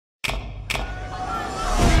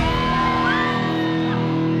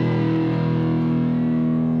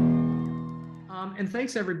And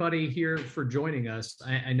thanks everybody here for joining us.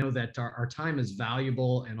 I know that our time is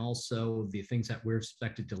valuable, and also the things that we're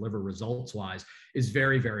expected to deliver results-wise is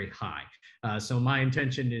very, very high. So my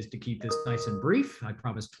intention is to keep this nice and brief. I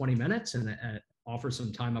promise 20 minutes and offer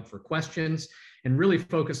some time up for questions and really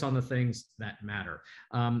focus on the things that matter.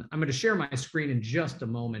 I'm going to share my screen in just a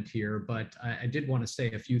moment here, but I did want to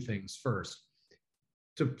say a few things first.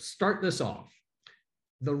 To start this off,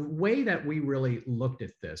 the way that we really looked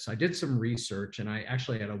at this, I did some research, and I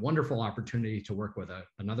actually had a wonderful opportunity to work with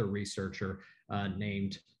another researcher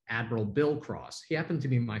named Admiral Bill Cross. He happened to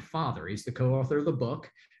be my father. He's the co-author of the book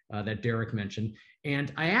that Derek mentioned.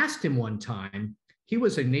 And I asked him one time, he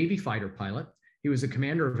was a Navy fighter pilot. He was a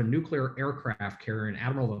commander of a nuclear aircraft carrier and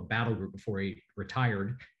admiral of a battle group before he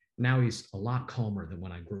retired. Now he's a lot calmer than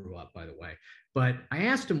when I grew up, by the way. But I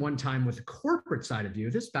asked him one time with the corporate side of view,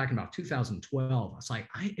 this back in about 2012, I was like,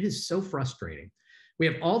 it is so frustrating. We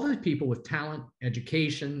have all these people with talent,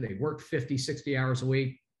 education, they work 50, 60 hours a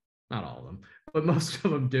week. Not all of them, but most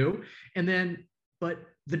of them do. But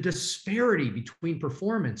the disparity between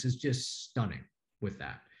performance is just stunning with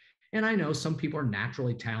that. And I know some people are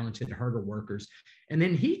naturally talented, harder workers. And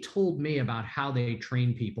then he told me about how they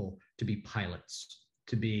train people to be pilots,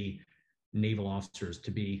 to be naval officers,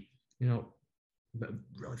 to be,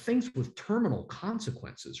 things with terminal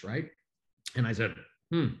consequences, right? And I said,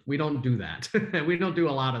 we don't do that. We don't do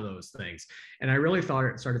a lot of those things. And I really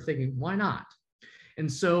started thinking, why not?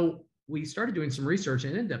 And so we started doing some research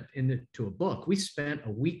and ended up into a book. We spent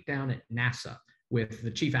a week down at NASA with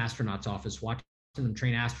the chief astronaut's office watching them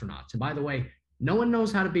train astronauts. And by the way, no one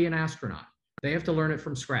knows how to be an astronaut. They have to learn it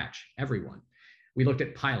from scratch, everyone. We looked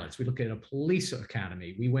at pilots. We looked at a police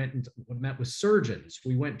academy. We went and met with surgeons.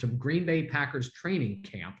 We went to Green Bay Packers training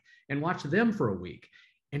camp and watched them for a week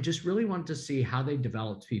and just really wanted to see how they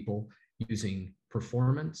developed people using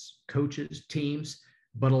performance, coaches, teams,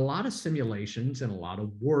 but a lot of simulations and a lot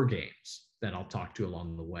of war games that I'll talk to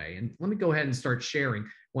along the way. And let me go ahead and start sharing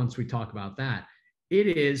once we talk about that. It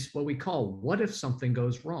is what we call, what if something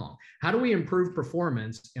goes wrong? How do we improve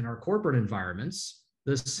performance in our corporate environments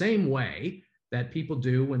the same way that people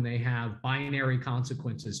do when they have binary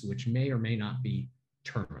consequences, which may or may not be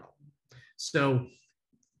terminal? So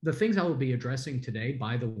the things I will be addressing today,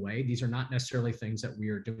 by the way, these are not necessarily things that we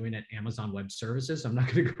are doing at Amazon Web Services. I'm not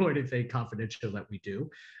going to go into anything confidential that we do,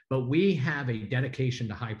 but we have a dedication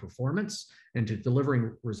to high performance and to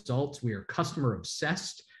delivering results. We are customer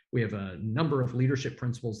obsessed. We have a number of leadership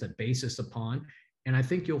principles that base us upon. And I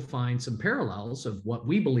think you'll find some parallels of what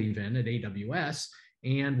we believe in at AWS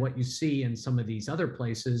and what you see in some of these other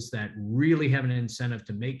places that really have an incentive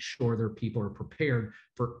to make sure their people are prepared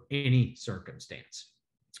for any circumstance.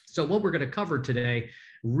 So what we're going to cover today,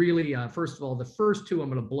 really, first of all, the first two I'm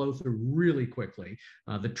going to blow through really quickly.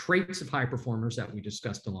 The traits of high performers that we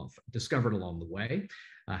discovered along the way,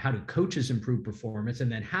 how do coaches improve performance,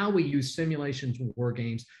 and then how we use simulations and war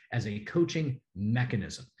games as a coaching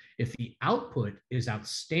mechanism. If the output is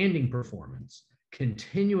outstanding performance,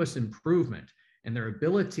 continuous improvement, and their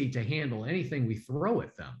ability to handle anything we throw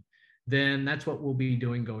at them, then that's what we'll be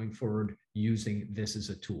doing going forward using this as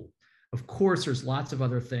a tool. Of course, there's lots of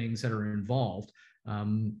other things that are involved,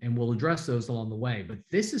 and we'll address those along the way, but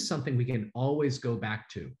this is something we can always go back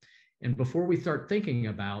to. And before we start thinking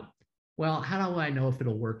about, well, how do I know if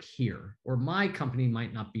it'll work here? Or my company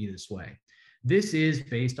might not be this way. This is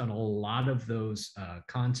based on a lot of those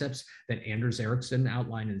concepts that Anders Ericsson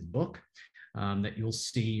outlined in his book, that you'll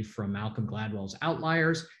see from Malcolm Gladwell's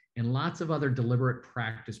Outliers and lots of other deliberate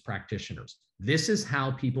practice practitioners. This is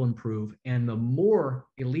how people improve, and the more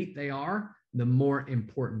elite they are, the more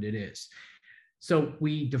important it is. So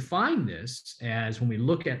we define this as, when we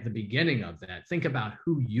look at the beginning of that, think about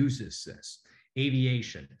who uses this.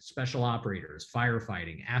 Aviation, special operators,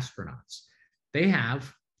 firefighting, astronauts. They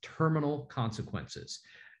have terminal consequences.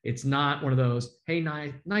 It's not one of those, hey,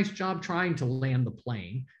 nice job trying to land the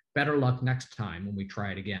plane. Better luck next time when we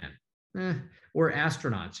try it again. Or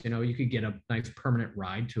astronauts, you could get a nice permanent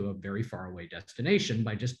ride to a very far away destination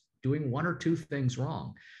by just doing one or two things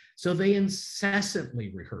wrong. So they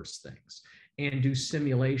incessantly rehearse things and do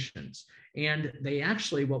simulations. And they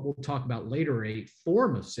actually, what we'll talk about later, a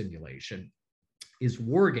form of simulation is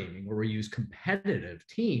wargaming, where we use competitive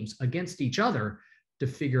teams against each other to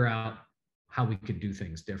figure out how we could do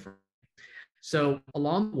things differently. So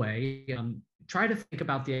along the way, try to think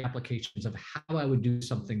about the applications of how I would do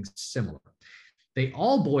something similar. They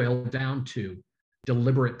all boil down to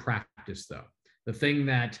deliberate practice, though. The thing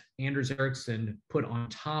that Anders Ericsson put on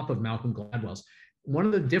top of Malcolm Gladwell's, one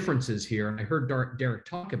of the differences here, and I heard Derek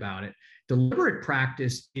talk about it, deliberate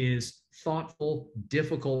practice is thoughtful,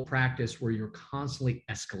 difficult practice where you're constantly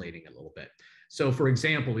escalating a little bit. So for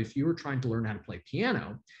example, if you were trying to learn how to play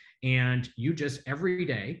piano and you just every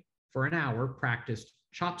day for an hour practiced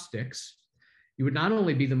chopsticks, you would not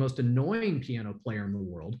only be the most annoying piano player in the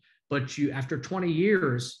world, but you, after 20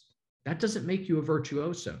 years, that doesn't make you a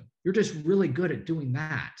virtuoso. You're just really good at doing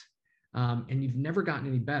that. And you've never gotten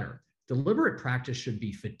any better. Deliberate practice should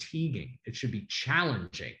be fatiguing. It should be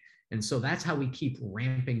challenging. And so that's how we keep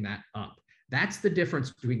ramping that up. That's the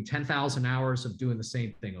difference between 10,000 hours of doing the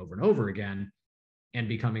same thing over and over again and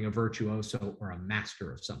becoming a virtuoso or a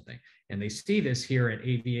master of something. And they see this here at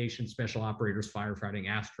aviation, special operators, firefighting,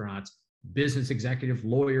 astronauts, business executives,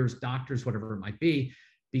 lawyers, doctors, whatever it might be,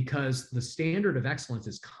 because the standard of excellence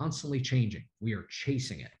is constantly changing. We are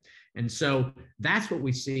chasing it. And so that's what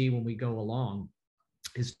we see when we go along,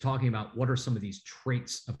 is talking about what are some of these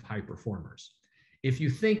traits of high performers. If you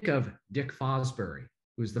think of Dick Fosbury,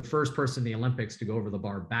 who was the first person in the Olympics to go over the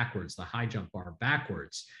bar backwards, the high jump bar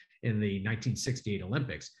backwards in the 1968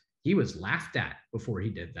 Olympics, he was laughed at before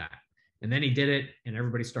he did that. And then he did it and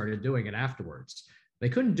everybody started doing it afterwards. They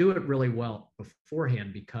couldn't do it really well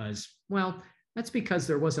beforehand because, well, that's because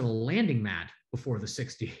there wasn't a landing mat before the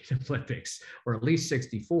 68 Olympics, or at least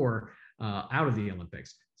 64 out of the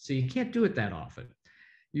Olympics. So you can't do it that often.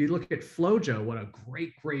 You look at Flojo, what a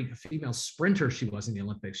great female sprinter she was in the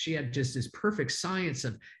Olympics. She had just this perfect science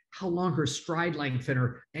of how long her stride length and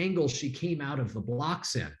her angle she came out of the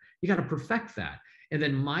blocks in. You got to perfect that. And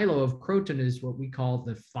then Milo of Croton is what we call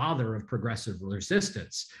the father of progressive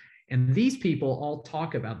resistance. And these people all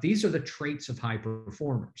talk about, these are the traits of high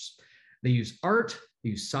performers. They use art,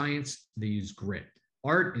 they use science, they use grit.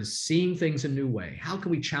 Art is seeing things a new way. How can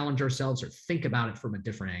we challenge ourselves or think about it from a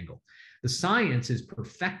different angle? The science is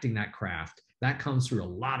perfecting that craft. That comes through a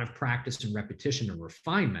lot of practice and repetition and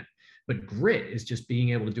refinement. But grit is just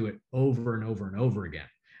being able to do it over and over and over again.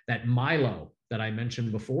 That Milo that I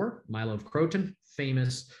mentioned before, Milo of Croton,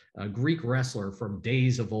 famous Greek wrestler from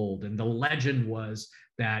days of old. And the legend was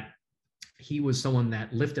that he was someone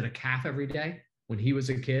that lifted a calf every day. When he was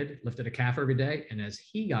a kid, lifted a calf every day. And as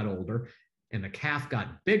he got older and the calf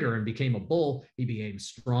got bigger and became a bull, he became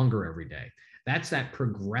stronger every day. That's that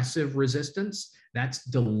progressive resistance. That's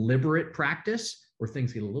deliberate practice where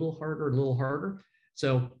things get a little harder.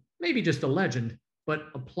 So maybe just a legend, but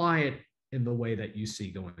apply it in the way that you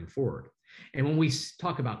see going forward. And when we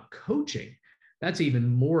talk about coaching, that's even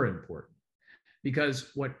more important,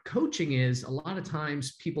 because what coaching is, a lot of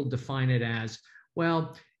times people define it as,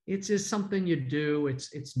 well, it's just something you do.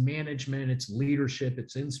 It's management, it's leadership,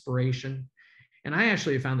 it's inspiration. And I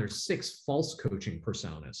actually found there's 6 false coaching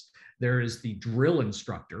personas. There is the drill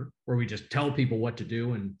instructor, where we just tell people what to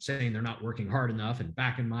do and saying they're not working hard enough. And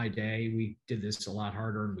back in my day, we did this a lot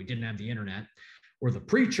harder and we didn't have the internet. Or the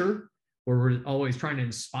preacher, where we're always trying to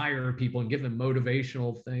inspire people and give them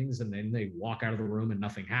motivational things, and then they walk out of the room and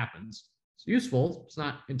nothing happens. It's useful. It's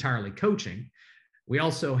not entirely coaching. We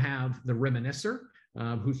also have the reminiscer,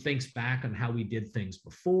 who thinks back on how we did things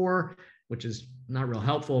before, which is not real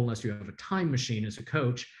helpful unless you have a time machine as a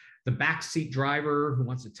coach. The backseat driver, who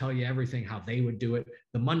wants to tell you everything, how they would do it.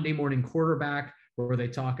 The Monday morning quarterback, where they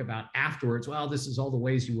talk about afterwards, well, this is all the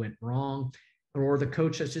ways you went wrong. Or the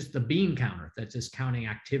coach that's just the bean counter, that's just counting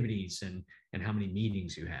activities and how many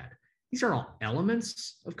meetings you had. These are all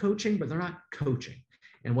elements of coaching, but they're not coaching.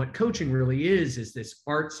 And what coaching really is this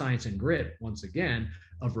art, science, and grit, once again,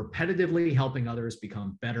 of repetitively helping others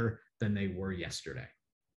become better than they were yesterday.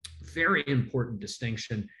 Very important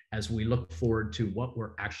distinction as we look forward to what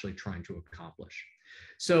we're actually trying to accomplish.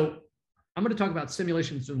 So I'm going to talk about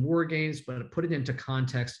simulations and war games, but to put it into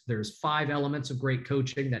context, there's 5 elements of great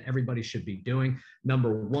coaching that everybody should be doing.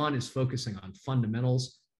 Number 1 is focusing on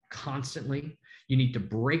fundamentals constantly. You need to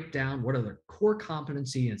break down what are the core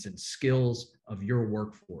competencies and skills of your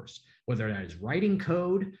workforce, whether that is writing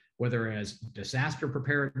code, whether it is disaster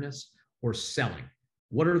preparedness, or selling.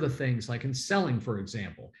 What are the things, like in selling, for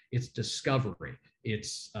example, it's discovery,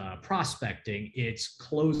 it's prospecting, it's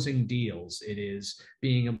closing deals, it is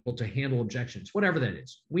being able to handle objections, whatever that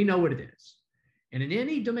is. We know what it is. And in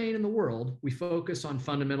any domain in the world, we focus on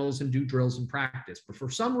fundamentals and do drills and practice. But for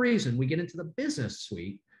some reason, we get into the business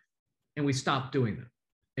suite and we stop doing them,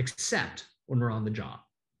 except when we're on the job,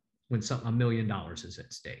 when $1 million is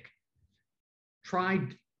at stake. Try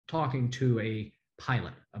talking to a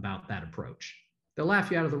pilot about that approach. They'll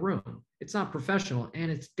laugh you out of the room. It's not professional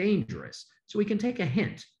and it's dangerous. So we can take a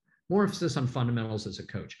hint. More emphasis on fundamentals as a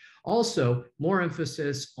coach. Also, more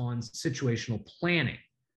emphasis on situational planning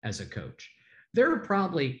as a coach. there are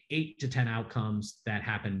probably 8 to 10 outcomes that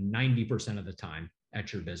happen 90% of the time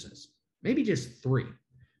at your business. Maybe just 3,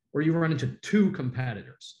 or you run into 2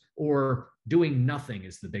 competitors, or doing nothing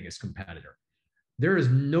is the biggest competitor. There is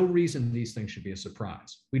no reason these things should be a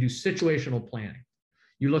surprise. We do situational planning.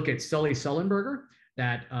 You look at Sully Sullenberger,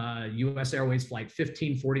 that US Airways flight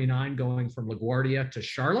 1549 going from LaGuardia to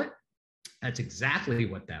Charlotte. That's exactly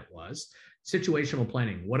what that was. Situational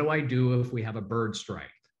planning. What do I do if we have a bird strike?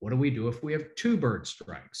 What do we do if we have 2 bird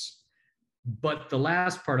strikes? But the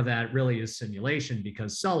last part of that really is simulation,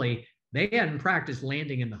 because Sully, they hadn't practiced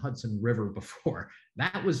landing in the Hudson River before.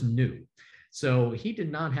 That was new. So he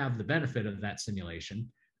did not have the benefit of that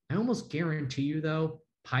simulation. I almost guarantee you, though,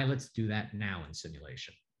 pilots do that now in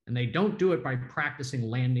simulation. And they don't do it by practicing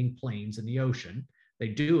landing planes in the ocean. They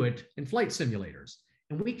do it in flight simulators.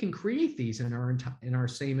 And we can create these in our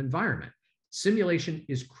same environment. Simulation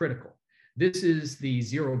is critical. This is the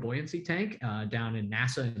zero buoyancy tank down in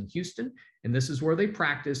NASA in Houston. And this is where they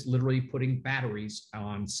practice literally putting batteries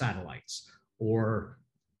on satellites, or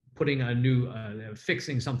putting a new,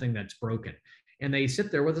 fixing something that's broken. And they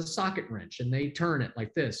sit there with a socket wrench and they turn it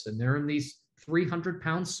like this. And they're in these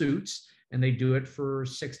 300-pound suits, and they do it for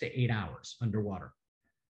 6 to 8 hours underwater.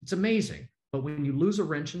 It's amazing. But when you lose a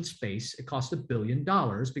wrench in space, it costs $1 billion,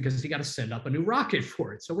 because you got to send up a new rocket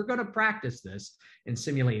for it. So we're going to practice this and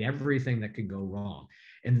simulate everything that could go wrong.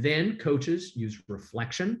 And then coaches use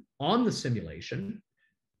reflection on the simulation.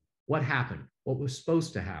 What happened? What was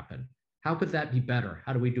supposed to happen? How could that be better?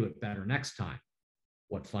 How do we do it better next time?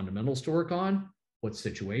 What fundamentals to work on? What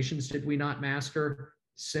situations did we not master?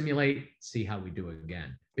 Simulate, see how we do it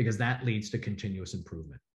again, because that leads to continuous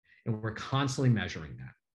improvement. And we're constantly measuring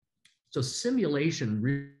that. So simulation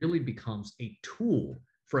really becomes a tool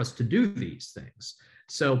for us to do these things.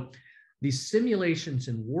 So these simulations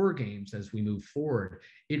in war games, as we move forward,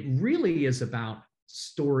 it really is about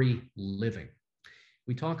story living.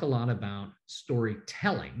 We talk a lot about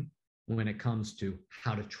storytelling when it comes to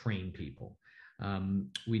how to train people.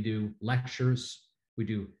 We do lectures, we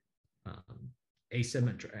do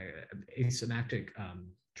asymmetric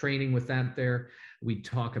training with that there. We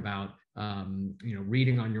talk about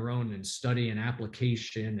reading on your own and study and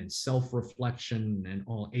application and self-reflection, and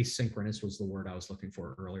all. Asynchronous was the word I was looking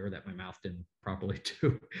for earlier that my mouth didn't properly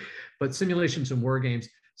do. But simulations and war games,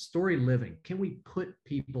 story living. Can we put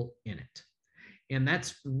people in it? And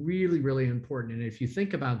that's really, really important. And if you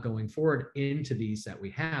think about going forward into these that we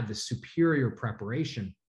have, the superior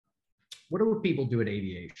preparation, what do people do at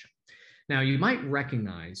aviation? Now, you might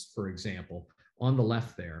recognize, for example, on the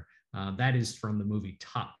left there, that is from the movie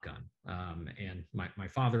Top Gun. And my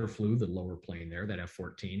father flew the lower plane there, that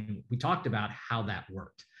F-14. We talked about how that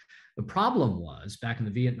worked. The problem was, back in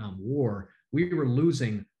the Vietnam War, we were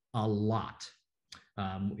losing a lot.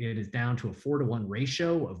 It is down to a 4-to-1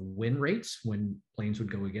 ratio of win rates when planes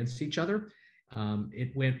would go against each other.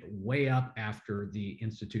 It went way up after the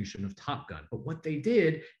institution of Top Gun. But what they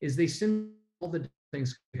did is they simulated all the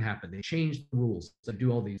things could happen. They changed the rules to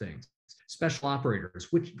do all these things. Special operators,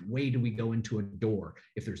 which way do we go into a door?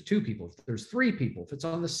 If there's 2 people, if there's 3 people, if it's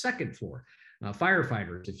on the 2nd floor.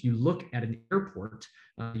 Firefighters, if you look at an airport,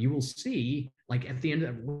 you will see, like at the end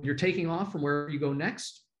of when you're taking off from where you go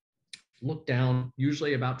next, look down,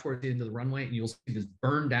 usually about towards the end of the runway, and you'll see this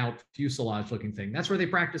burned out fuselage looking thing. That's where they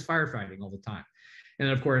practice firefighting all the time. And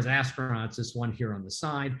then, of course, astronauts, this one here on the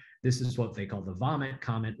side, this is what they call the Vomit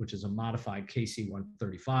Comet, which is a modified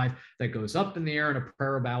KC-135 that goes up in the air in a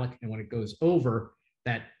parabolic. And when it goes over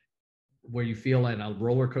that, where you feel like a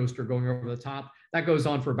roller coaster going over the top, that goes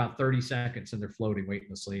on for about 30 seconds, and they're floating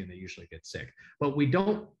weightlessly, and they usually get sick. But we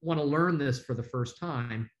don't want to learn this for the first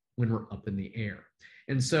time when we're up in the air.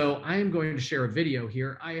 And so I am going to share a video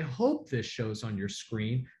here. I hope this shows on your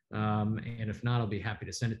screen. And if not, I'll be happy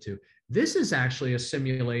to send it to. This is actually a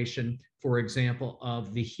simulation, for example,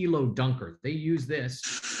 of the Hilo Dunker. They use this.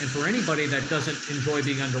 And for anybody that doesn't enjoy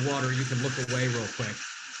being underwater, you can look away real quick.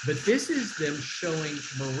 But this is them showing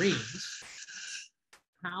Marines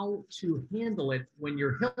how to handle it when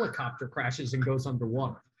your helicopter crashes and goes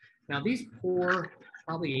underwater. Now, these poor,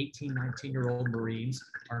 probably 18, 19-year-old Marines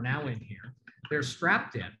are now in here. They're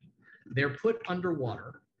strapped in, they're put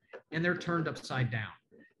underwater, and they're turned upside down.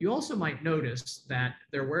 You also might notice that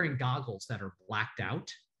they're wearing goggles that are blacked out,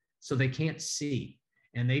 so they can't see.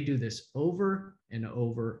 And they do this over and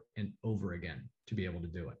over and over again to be able to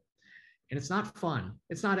do it. And it's not fun.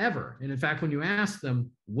 It's not ever. And in fact, when you ask them,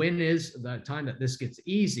 when is the time that this gets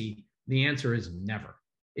easy? The answer is never.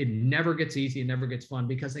 It never gets easy. It never gets fun,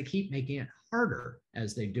 because they keep making it harder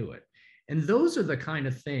as they do it. And those are the kind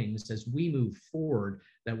of things, as we move forward,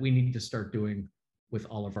 that we need to start doing with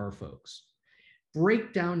all of our folks.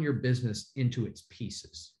 break down your business into its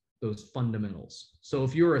pieces, those fundamentals. So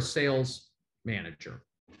if you're a sales manager,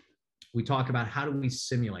 we talk about how do we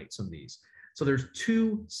simulate some of these. So there's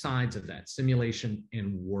two sides of that, simulation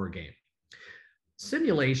and wargame.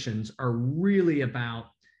 Simulations are really about,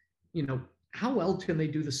 how well can they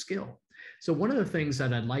do the skill? So one of the things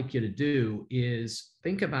that I'd like you to do is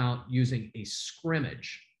think about using a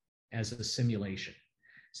scrimmage as a simulation.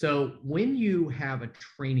 So when you have a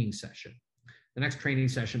training session, the next training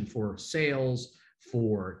session for sales,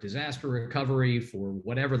 for disaster recovery, for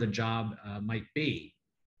whatever the job might be,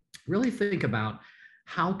 really think about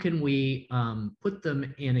how can we put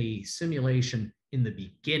them in a simulation in the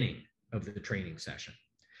beginning of the training session.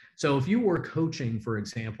 So if you were coaching, for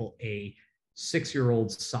example, a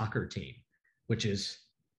 6-year-old soccer team, which is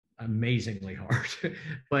amazingly hard,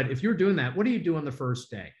 but if you're doing that, what do you do on the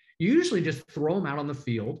first day? You usually just throw them out on the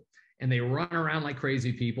field and they run around like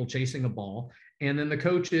crazy people chasing a ball. And then the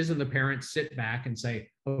coaches and the parents sit back and say,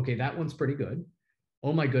 okay, that one's pretty good.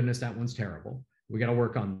 Oh my goodness, that one's terrible. We got to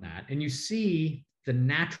work on that. And you see the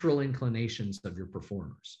natural inclinations of your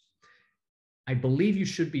performers. I believe you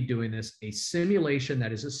should be doing this, a simulation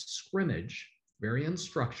that is a scrimmage, very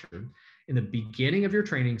unstructured, in the beginning of your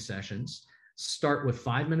training sessions. Start with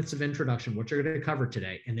 5 minutes of introduction, what you're going to cover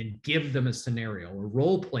today, and then give them a scenario, a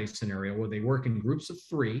role play scenario where they work in groups of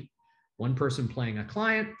 3, one person playing a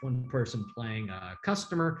client, one person playing a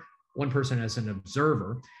customer, one person as an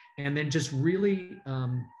observer, and then just really,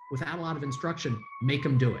 without a lot of instruction, make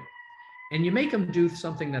them do it. And you make them do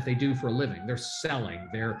something that they do for a living. They're selling,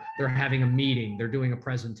 they're having a meeting, they're doing a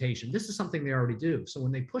presentation. This is something they already do. So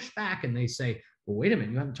when they push back and they say, well, wait a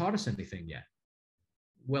minute, you haven't taught us anything yet.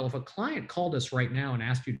 Well, if a client called us right now and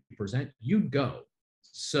asked you to present, you'd go.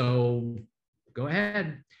 So go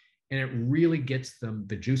ahead. And it really gets them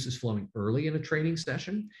the juices flowing early in a training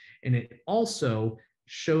session. And it also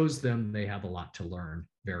shows them they have a lot to learn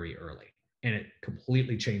very early. And it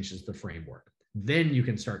completely changes the framework. Then you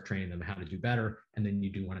can start training them how to do better. And then you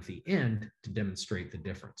do one at the end to demonstrate the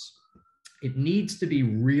difference. It needs to be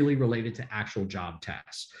really related to actual job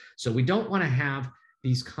tasks. So we don't want to have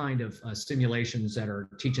these kind of simulations that are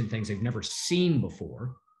teaching things they've never seen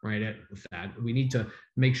before, right? With that, we need to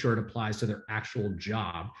make sure it applies to their actual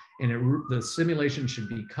job. And the simulation should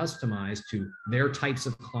be customized to their types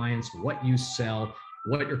of clients, what you sell,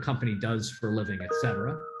 what your company does for a living, et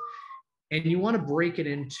cetera. And you want to break it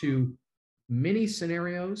into mini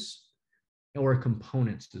scenarios or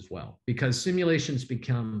components as well, because simulations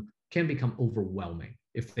can become overwhelming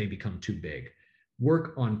if they become too big.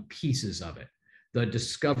 Work on pieces of it. The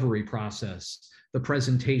discovery process, the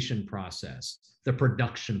presentation process, the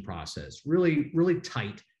production process, really, really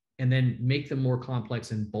tight, and then make them more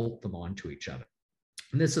complex and bolt them onto each other.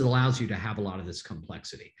 And this allows you to have a lot of this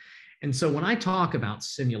complexity. And so when I talk about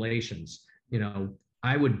simulations,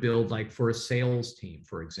 I would build, like for a sales team,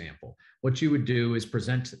 for example, what you would do is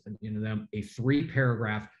present them a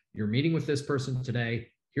 3-paragraph, you're meeting with this person today,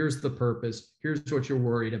 here's the purpose, here's what you're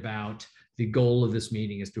worried about, the goal of this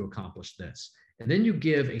meeting is to accomplish this. And then you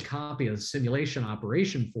give a copy of the simulation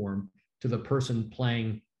operation form to the person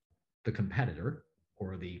playing the competitor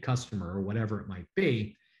or the customer or whatever it might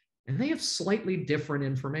be, and they have slightly different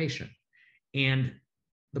information. And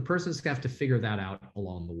the person's have to figure that out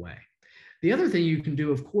along the way. The other thing you can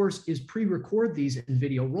do, of course, is pre-record these in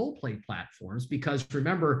video role play platforms, because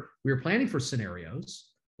remember, we were planning for scenarios.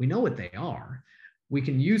 We know what they are. We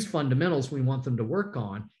can use fundamentals we want them to work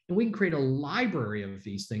on, and we can create a library of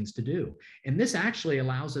these things to do. And this actually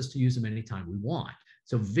allows us to use them anytime we want.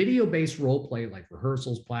 So video-based role play, like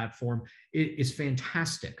rehearsals platform, is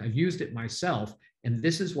fantastic. I've used it myself, and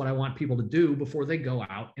this is what I want people to do before they go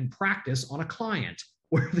out and practice on a client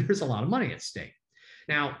where there's a lot of money at stake.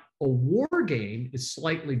 Now, a war game is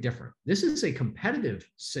slightly different. This is a competitive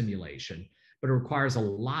simulation, but it requires a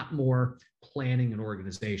lot more planning and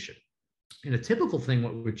organization. And a typical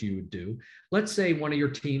thing, what you would do, let's say one of your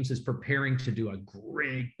teams is preparing to do a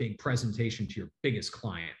great big presentation to your biggest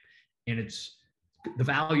client, and the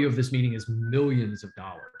value of this meeting is millions of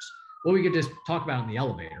dollars. Well, we could just talk about it in the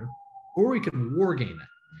elevator, or we could war game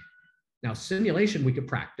it. Now, simulation, we could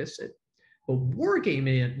practice it, but war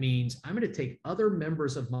gaming it means I'm going to take other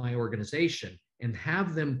members of my organization and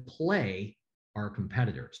have them play our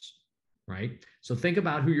competitors, right? So think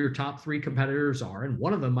about who your top 3 competitors are, and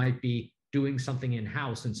one of them might be doing something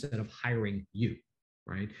in-house instead of hiring you,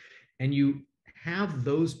 right? And you have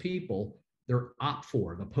those people, they're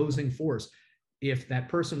the opposing force. If that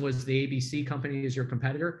person was the ABC company as your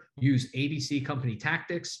competitor, use ABC company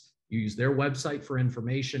tactics, you use their website for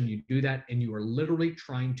information, you do that, and you are literally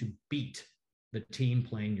trying to beat the team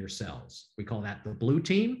playing yourselves. We call that the blue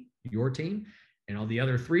team, your team, and all the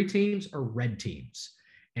other 3 teams are red teams.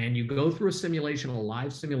 And you go through a simulation, a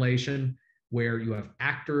live simulation, where you have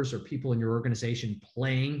actors or people in your organization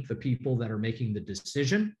playing the people that are making the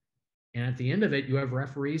decision. And at the end of it, you have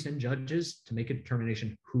referees and judges to make a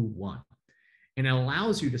determination who won. And it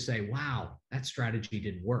allows you to say, wow, that strategy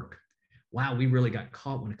didn't work. Wow, we really got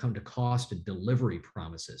caught when it comes to cost and delivery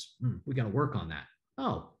promises. We got to work on that.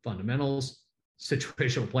 Oh, fundamentals,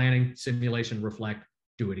 situational planning, simulation, reflect,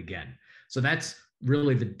 do it again. So that's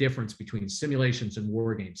really the difference between simulations and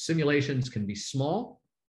war games. Simulations can be small.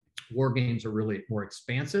 War games are really more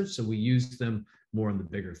expansive, so we use them more in the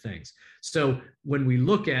bigger things. So when we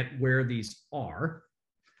look at where these are,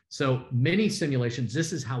 so mini simulations,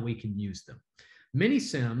 this is how we can use them. Mini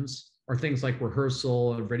sims are things like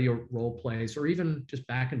rehearsal or video role plays, or even just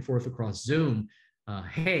back and forth across Zoom.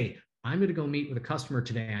 Hey, I'm going to go meet with a customer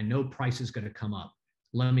today. I know price is going to come up.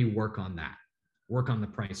 Let me work on that. Work on the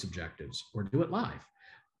price objectives, or do it live.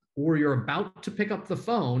 Or you're about to pick up the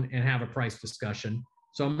phone and have a price discussion.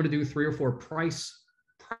 So I'm going to do 3 or 4 price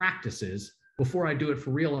practices before I do it for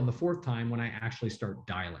real on the 4th time when I actually start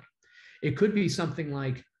dialing. It could be something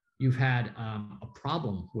like you've had a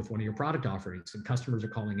problem with one of your product offerings and customers are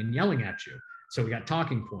calling and yelling at you. So we got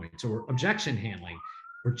talking points or objection handling.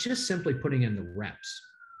 We're just simply putting in the reps.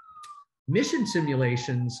 Mission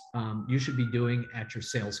simulations you should be doing at your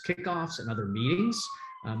sales kickoffs and other meetings.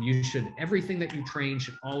 Everything that you train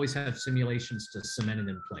should always have simulations to cement it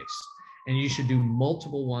in place. And you should do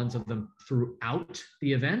multiple ones of them throughout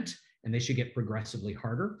the event, and they should get progressively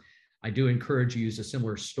harder. I do encourage you to use a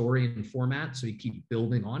similar story and format so you keep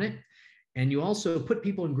building on it. And you also put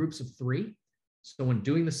people in groups of 3. So when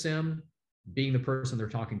doing the sim, being the person they're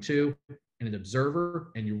talking to and an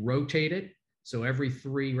observer, and you rotate it. So every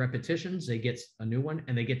 3 repetitions, they get a new one,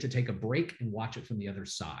 and they get to take a break and watch it from the other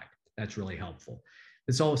side. That's really helpful.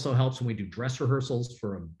 This also helps when we do dress rehearsals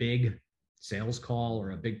for a big sales call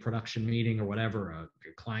or a big production meeting or whatever, a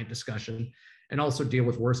client discussion, and also deal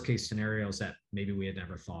with worst case scenarios that maybe we had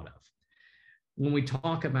never thought of. When we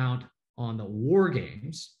talk about on the war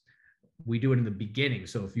games, we do it in the beginning.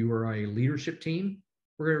 So if you are a leadership team,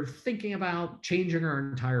 we're thinking about changing our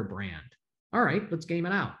entire brand. All right, let's game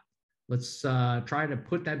it out. Let's try to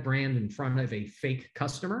put that brand in front of a fake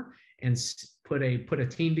customer and put a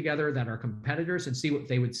team together that are competitors and see what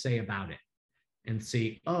they would say about it. And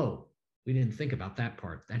see, oh, we didn't think about that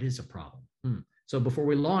part. That is a problem. So before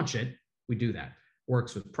we launch it, we do that.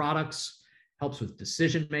 Works with products, helps with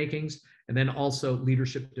decision makings, and then also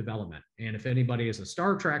leadership development. And if anybody is a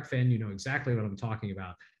Star Trek fan, you know exactly what I'm talking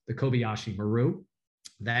about. The Kobayashi Maru,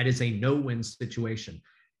 that is a no-win situation.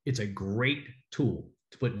 It's a great tool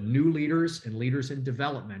to put new leaders and leaders in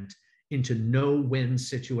development into no-win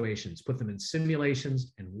situations, put them in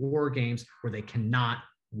simulations and war games where they cannot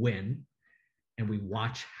win, and we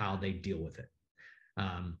watch how they deal with it.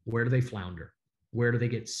 Where do they flounder? Where do they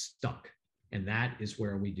get stuck? And that is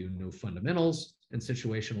where we do new fundamentals and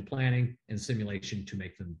situational planning and simulation to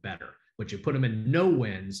make them better. But you put them in no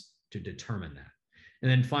wins to determine that.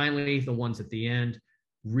 And then finally, the ones at the end,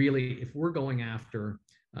 really, if we're going after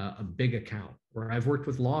a big account, where I've worked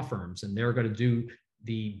with law firms and they're going to do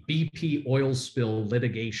the BP oil spill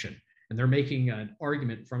litigation, and they're making an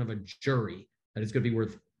argument in front of a jury that is going to be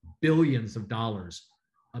worth billions of dollars.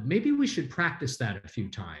 Maybe we should practice that a few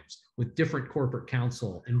times with different corporate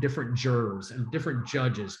counsel and different jurors and different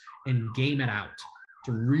judges and game it out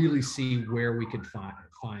to really see where we could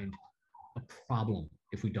find a problem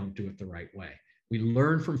if we don't do it the right way. We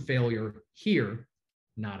learn from failure here,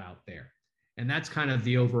 not out there. And that's kind of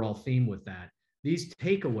the overall theme with that. These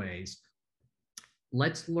takeaways,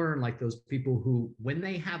 let's learn like those people who, when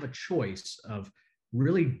they have a choice of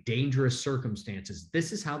really dangerous circumstances,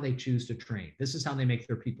 this is how they choose to train. This is how they make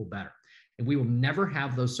their people better. And we will never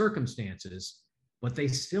have those circumstances, but they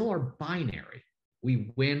still are binary.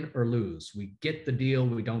 We win or lose. We get the deal,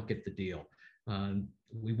 we don't get the deal.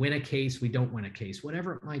 We win a case, we don't win a case,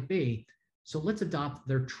 whatever it might be. So let's adopt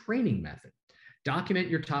their training method. Document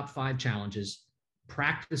your top 5 challenges,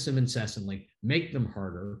 practice them incessantly, make them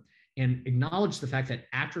harder, and acknowledge the fact that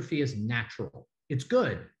atrophy is natural. It's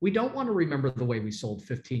good. We don't want to remember the way we sold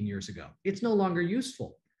 15 years ago. It's no longer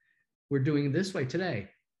useful. We're doing it this way today,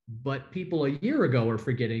 but people a year ago are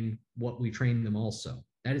forgetting what we trained them also.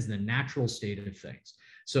 That is the natural state of things.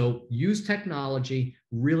 So use technology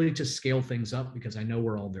really to scale things up, because I know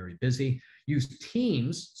we're all very busy. Use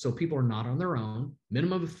teams so people are not on their own,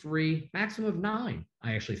 minimum of 3, maximum of 9,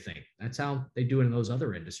 I actually think. That's how they do it in those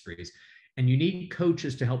other industries. And you need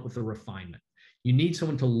coaches to help with the refinement. You need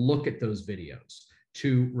someone to look at those videos,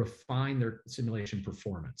 to refine their simulation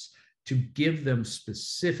performance, to give them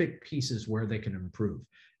specific pieces where they can improve.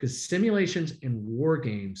 Because simulations and war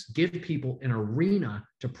games give people an arena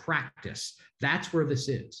to practice. That's where this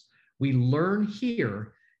is. We learn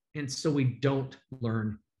here, and so we don't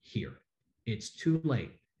learn here. It's too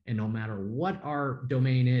late. And no matter what our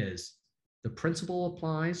domain is, the principle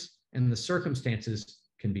applies and the circumstances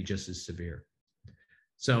can be just as severe.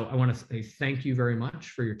 So I want to say thank you very much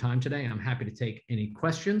for your time today. I'm happy to take any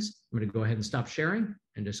questions. I'm going to go ahead and stop sharing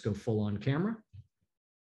and just go full on camera.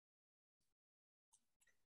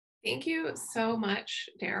 Thank you so much,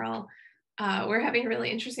 Daryl. We're having a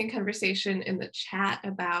really interesting conversation in the chat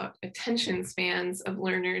about attention spans of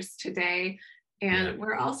learners today. And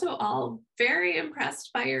we're also all very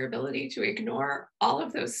impressed by your ability to ignore all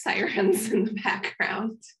of those sirens in the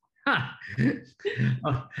background. I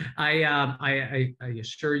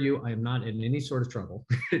assure you, I am not in any sort of trouble.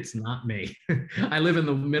 It's not me. I live in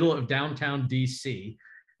the middle of downtown DC,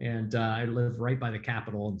 and I live right by the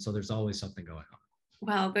Capitol, and so there's always something going on.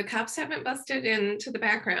 Well, the cops haven't busted into the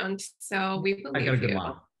background, so we believe I got a good you.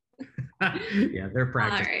 line. Yeah, they're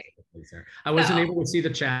practicing. All right. I wasn't able to see the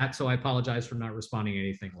chat, so I apologize for not responding to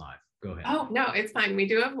anything live. Go ahead. Oh, no, it's fine. We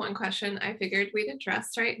do have one question I figured we'd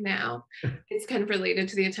address right now. It's kind of related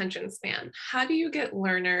to the attention span. How do you get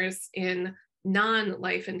learners in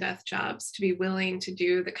non-life and death jobs to be willing to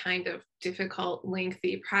do the kind of difficult,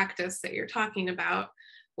 lengthy practice that you're talking about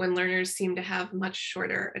when learners seem to have much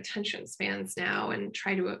shorter attention spans now and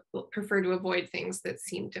prefer to avoid things that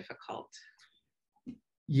seem difficult?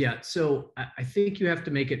 Yeah, so I think you have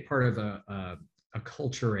to make it part of a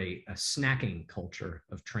culture, a snacking culture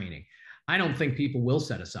of training. I don't think people will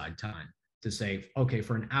set aside time to say, okay,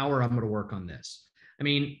 for an hour, I'm going to work on this. I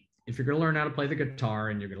mean, if you're going to learn how to play the guitar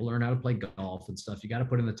and you're going to learn how to play golf and stuff, you got to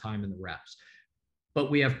put in the time and the reps. But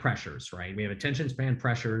we have pressures, right? We have attention span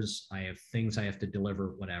pressures. I have things I have to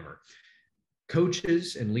deliver, whatever.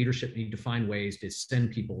 Coaches and leadership need to find ways to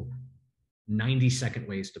send people 90-second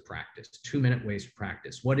ways to practice, 2-minute ways to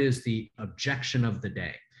practice. What is the objection of the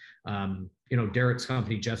day? You know, Derek's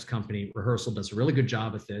company, Jeff's company, Rehearsal does a really good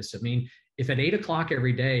job at this. I mean, if at 8 o'clock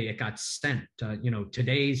every day it got sent, you know,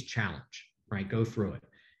 today's challenge, right? Go through it.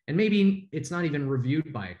 And maybe it's not even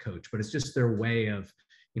reviewed by a coach, but it's just their way of,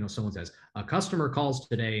 you know, someone says, a customer calls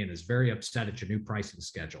today and is very upset at your new pricing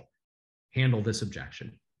schedule. Handle this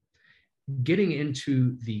objection. Getting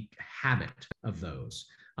into the habit of those.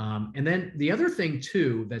 And then the other thing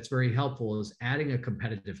too that's very helpful is adding a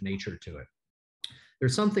competitive nature to it.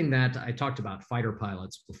 There's something that I talked about fighter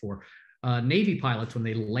pilots before. Navy pilots, when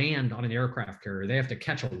they land on an aircraft carrier, they have to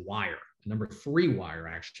catch a wire. Number 3 wire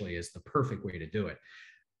actually is the perfect way to do it.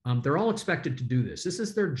 They're all expected to do this. This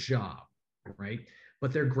is their job, right?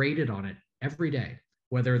 But they're graded on it every day,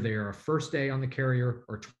 whether they're a first day on the carrier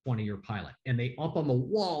or 20-year pilot. And they up on the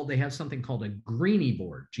wall, they have something called a greenie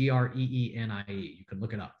board, G-R-E-E-N-I-E. You can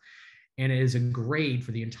look it up. And it is a grade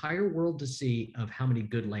for the entire world to see of how many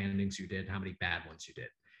good landings you did, how many bad ones you did.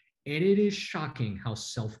 And it is shocking how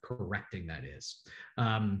self-correcting that is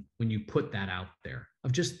when you put that out there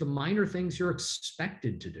of just the minor things you're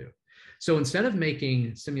expected to do. So instead of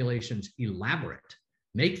making simulations elaborate,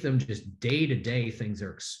 make them just day-to-day things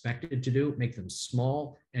they're expected to do, make them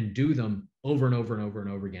small and do them over and over and over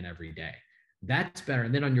and over again every day. That's better.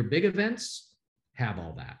 And then on your big events, have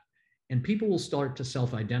all that. And people will start to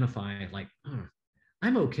self-identify like,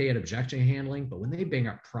 I'm okay at objection handling, but when they bring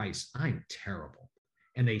up price, I'm terrible.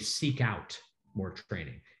 And they seek out more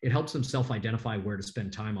training. It helps them self-identify where to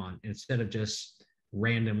spend time on instead of just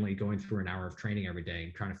randomly going through an hour of training every day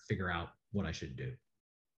and trying to figure out what I should do.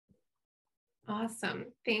 Awesome,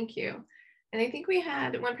 thank you. And I think we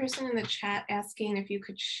had one person in the chat asking if you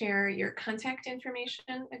could share your contact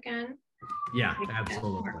information again. Yeah,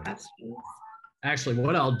 absolutely. Actually,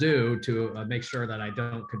 what I'll do to make sure that I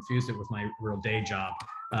don't confuse it with my real day job,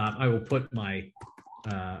 I will put my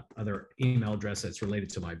other email address that's related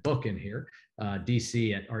to my book in here,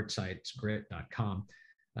 dc@artsitesgrit.com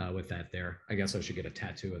with that there. I guess I should get a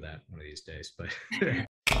tattoo of that one of these days, but